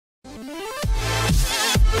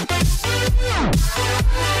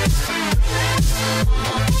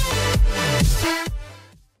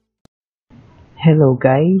Hello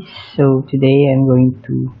guys, so today I'm going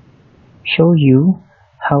to show you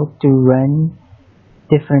how to run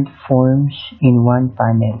different forms in one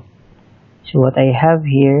panel. So what I have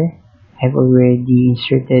here, I've already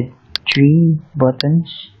inserted three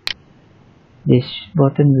buttons. This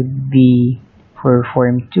button would be for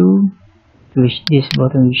form 2, which this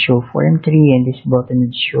button will show form 3, and this button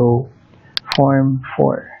will show form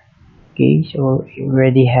 4. Okay, so we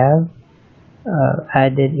already have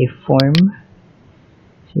added a form.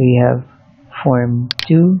 So we have form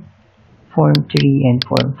 2, form 3, and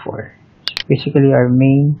form 4. So basically our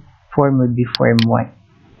main form would be form 1.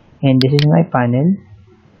 And this is my panel.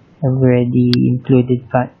 I've already included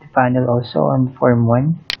the panel also on form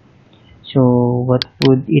 1. So what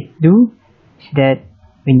would it do is that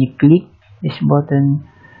when you click this button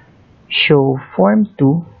show form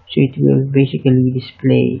 2, so it will basically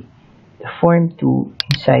display the form 2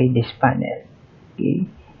 inside this panel. Okay,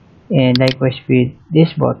 and likewise with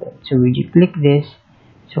this button. So when you click this,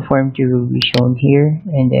 so form 2 will be shown here,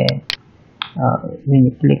 and then when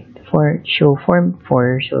you click for show form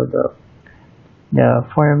 4, so the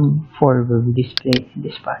form 4 will be displayed in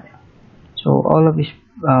this panel. So all of these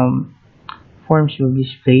forms will be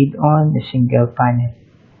displayed on a single panel.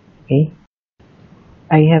 Okay,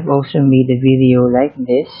 I have also made a video like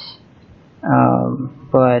this,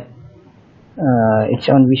 but it's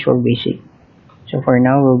on Visual Basic. So for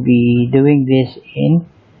now we'll be doing this in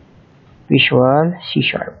Visual C#.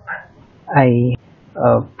 I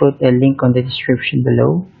put a link on the description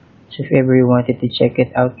below, so if ever you wanted to check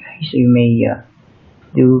it out guys, you may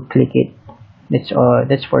do click it. That's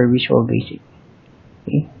for Visual Basic.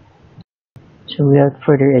 Okay, so without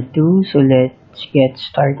further ado, so let's get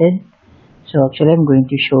started. So actually I'm going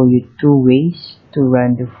to show you two ways to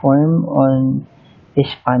run the form on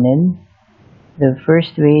this panel. The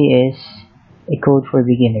first way is a code for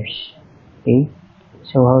beginners. Okay,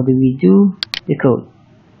 so how do we do the code?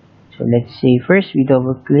 So let's say first we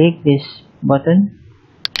double click this button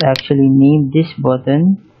to actually name this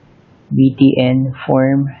button BTN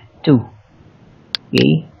form 2.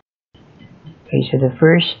 Okay, so the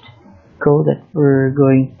first code that we're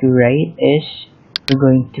going to write is we're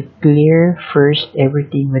going to clear first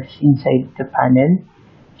everything that's inside the panel.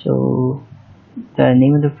 So the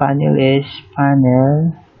name of the panel is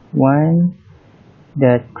panel 1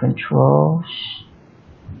 that controls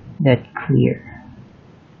that clear.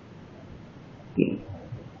 Okay,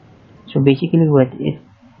 so basically what it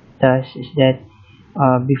does is that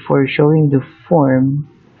before showing the form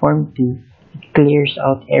 2, it clears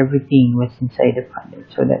out everything what's inside the panel,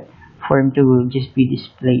 so that form 2 will just be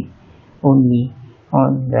displayed only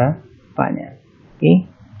on the panel. Okay,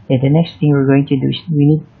 and the next thing we're going to do is we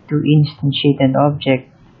need to instantiate an object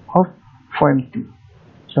of form 2.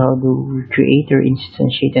 So how do we create or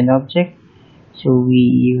instantiate an object? So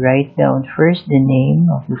we write down first the name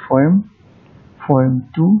of the form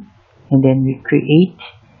 2, and then we create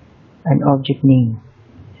an object name.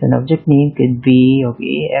 So an object name could be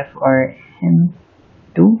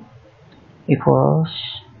frm2 equals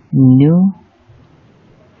new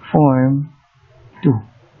form 2.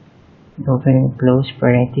 Open and close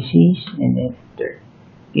parentheses and then enter.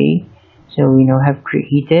 Okay, so we now have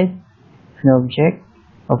created an object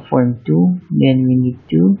of form 2. Then we need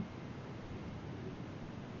to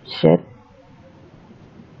set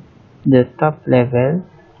the top level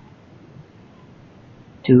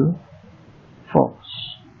to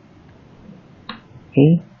false.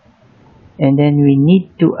 Okay, and then we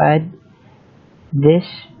need to add this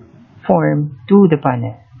form to the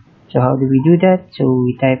panel. So how do we do that? So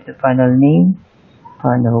we type the panel name,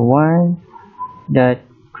 panel 1 that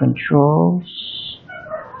controls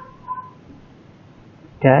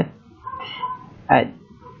that add.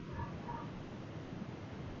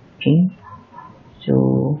 Okay,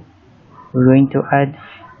 so we're going to add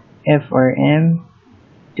frm2.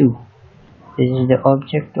 This is the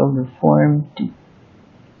object of the form 2.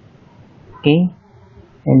 Okay,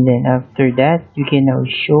 and then after that you can now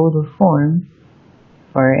show the form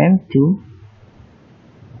frm2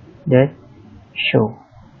 that show.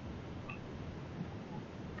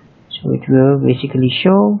 So it will basically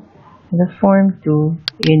show the form 2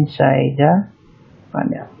 inside the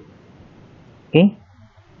panel. Okay,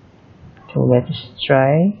 so let us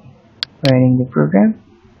try running the program.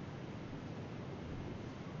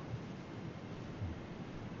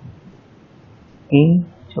 Okay,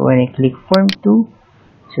 so when I click form 2,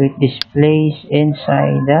 so it displays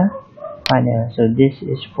inside the panel. So this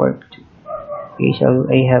is form 2. Okay, so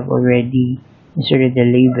I have already inserted the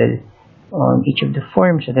label on each of the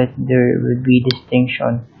forms so that there will be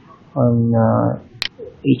distinction on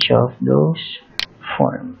each of those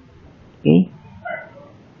forms. Okay,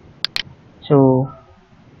 So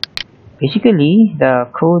basically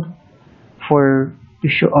the code for to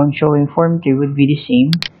show on showing form 3 would be the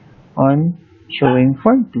same on showing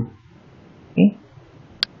form 2. Okay,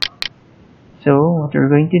 so what we're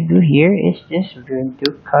going to do here is this: we're going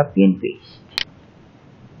to copy and paste.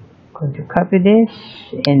 Going to copy this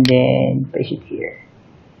and then paste it here.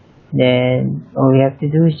 Then all we have to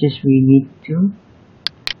do is just we need to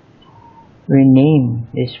rename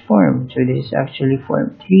this form. So this is actually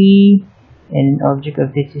form 3 and an object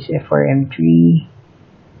of this is frm3.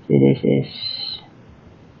 So this is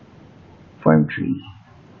form 3.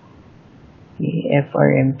 Okay,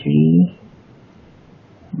 frm3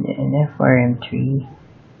 and frm3.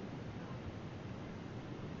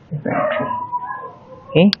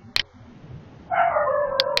 Okay,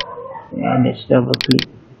 and let's double click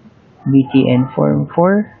btn form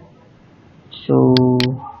 4. So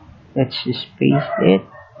let's just paste it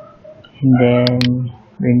and then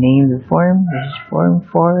rename the form. This is form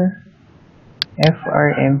 4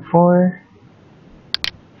 frm4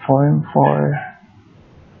 form 4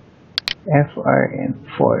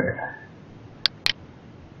 frm4.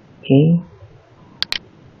 Okay,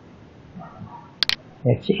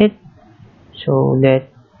 that's it. So let's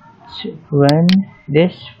run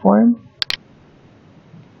this form.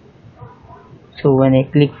 So when I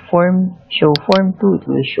click form, show form 2, it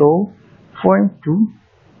will show form 2.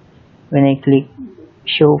 When I click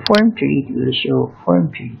show form 3, it will show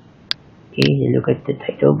form 3. Okay, look at the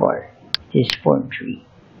title bar. This is form 3.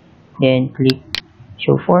 Then click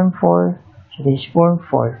show form 4. So this is form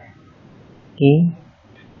 4. Okay,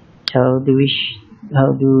 so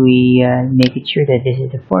how do we make it sure that this is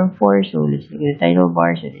the form 4? So let's look at the title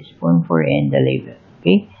bar. So this is form 4 and the label.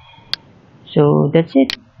 Okay, so that's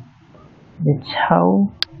it. That's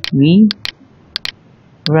how we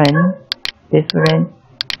run different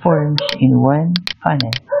forms in one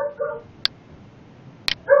panel.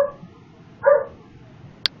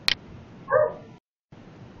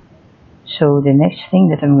 So the next thing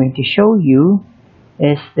that I'm going to show you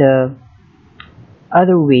is the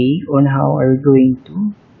other way on how are we going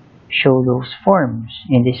to show those forms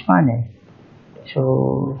in this panel.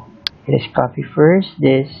 So let's copy first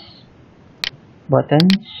this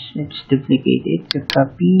buttons. Let's duplicate it. So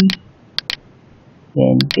copy,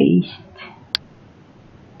 then paste.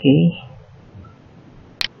 Okay,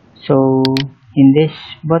 so in this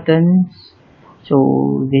buttons,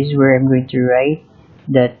 so this is where I'm going to write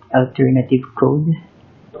that alternative code.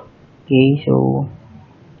 Okay, so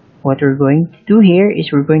what we're going to do here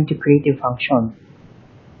is we're going to create a function.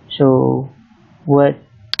 So what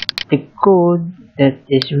the code that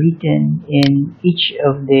is written in each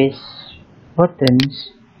of these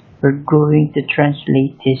buttons, we're going to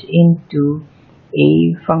translate this into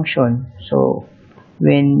a function. So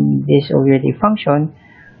when this already function,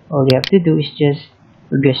 all you have to do is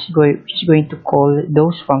we're just going to call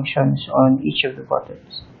those functions on each of the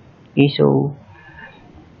buttons. Okay, so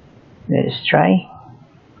let's try.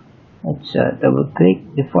 Let's double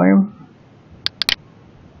click the form.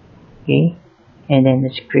 Okay, and then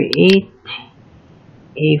let's create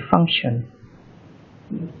a function.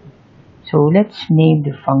 So let's name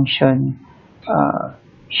the function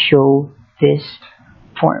show this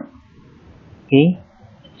form. Okay,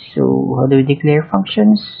 so how do we declare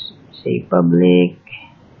functions? Say public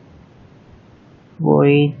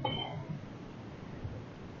void,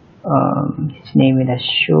 let's name it as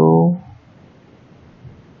show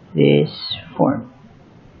this form.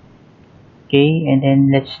 Okay, and then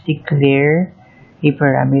let's declare a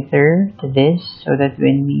parameter to this so that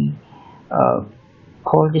when we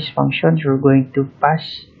call these functions, we're going to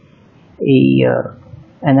pass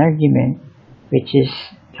an argument which is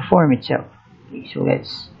the form itself. Okay, so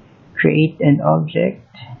let's create an object.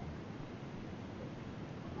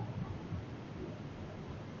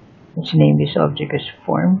 Let's name this object as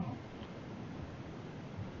form.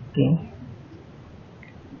 Okay,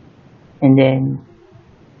 and then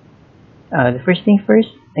the first thing first,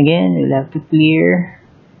 again, we'll have to clear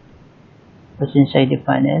what's inside the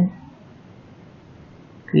panel.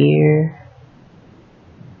 Clear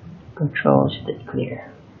controls that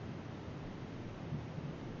clear.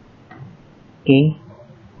 Okay,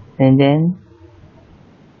 and then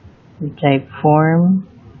we type form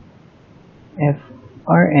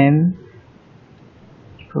frm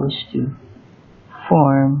equals to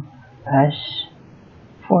form as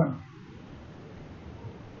form.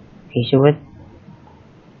 Okay, so what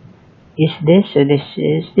is this? So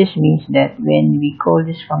this means that when we call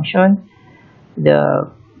this function,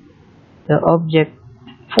 the object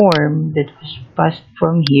form that was passed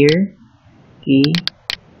from here, okay,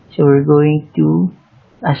 so we're going to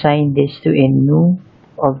assign this to a new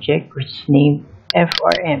object which is named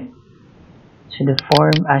FRM. So the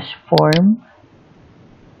form as form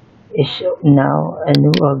is now a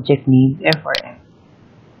new object named FRM.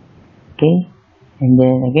 Okay, and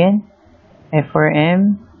then again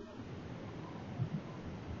FRM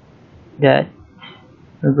that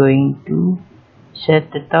we're going to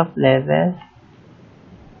set the top level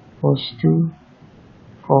equals to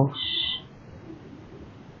false.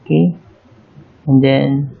 Okay, and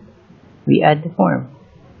then we add the form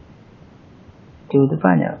to the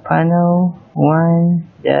panel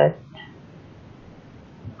 1 that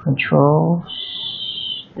controls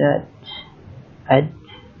that add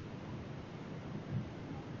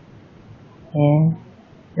and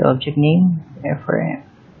the object name FRM.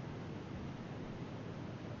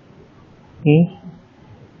 Okay,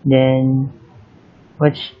 then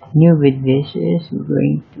what's new with this is we're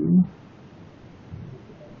going to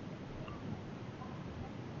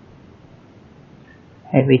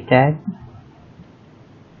have a tag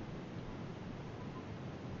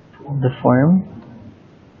for the form,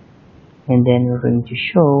 and then we're going to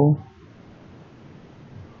show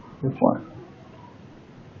the form.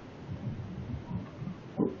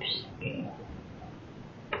 Oops, okay,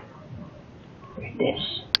 like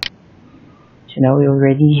this. So now we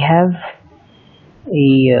already have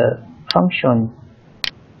a function.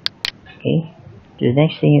 Okay, so the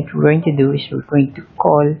next thing that we're going to do is we're going to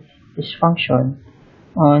call this function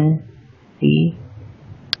on the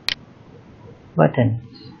buttons.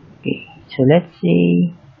 Okay, so let's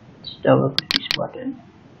say let's double click this button.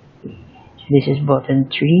 Okay, so this is button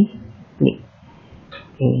 3. Click.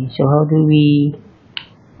 Okay, so how do we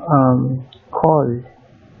call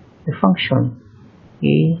the function?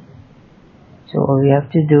 Okay, so all we have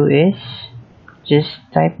to do is just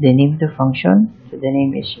type the name of the function. So the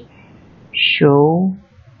name is show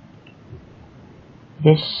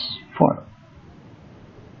this form.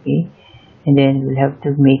 Okay, and then we'll have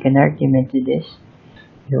to make an argument to this.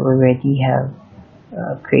 You already have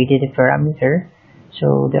created a parameter,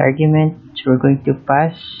 so the argument we're going to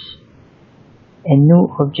pass a new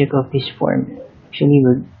object of this form. Actually,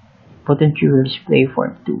 button 3 will display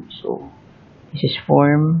form 2, so this is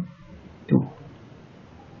form 2.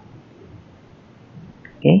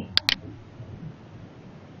 Okay,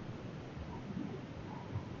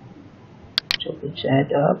 so let's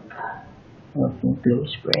add up, open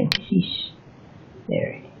close parentheses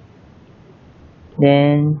there.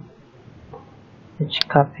 Then let's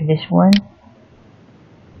copy this one,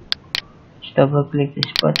 let's double click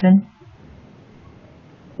this button,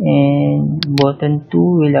 and button 2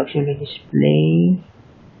 will actually display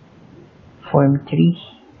form 3,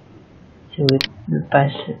 so it will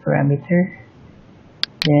pass the parameter.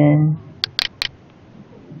 Then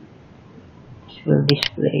this will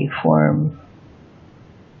display form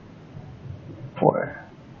 4.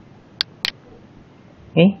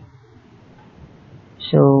 Okay,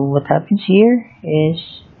 so what happens here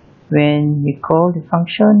is when we call the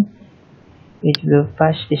function, it will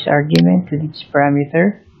pass this argument to this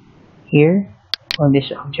parameter here on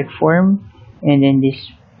this object form, and then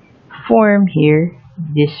this form here,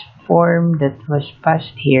 this form that was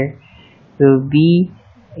passed here will be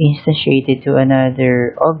instantiated to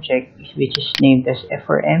another object which is named as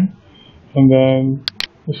FRM, and then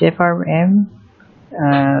this FRM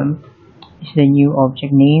is the new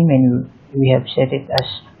object name, and we have set it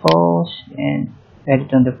as false and add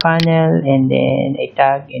it on the panel, and then a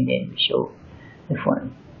tag, and then we show the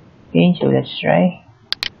form. Okay, so let's try.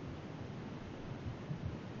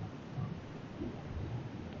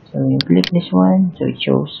 So when you click this one, so it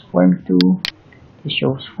shows form 2, this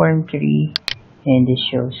shows form 3, and this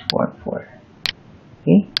shows form 4.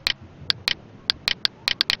 Okay,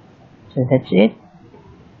 so that's it.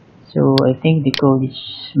 So I think the code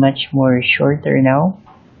is much more shorter now.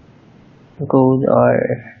 The code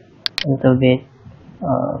are a little bit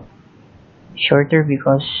shorter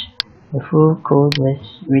because the full code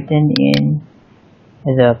was written in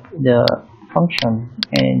the function,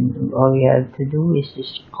 and all we have to do is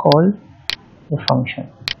just call the function.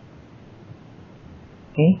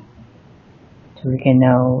 Okay, so we can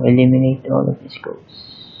now eliminate all of these codes.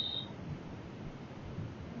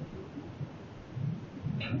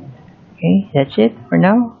 Okay, that's it for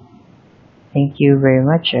now. Thank you very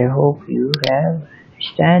much. I hope you have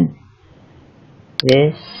understand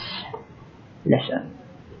this lesson.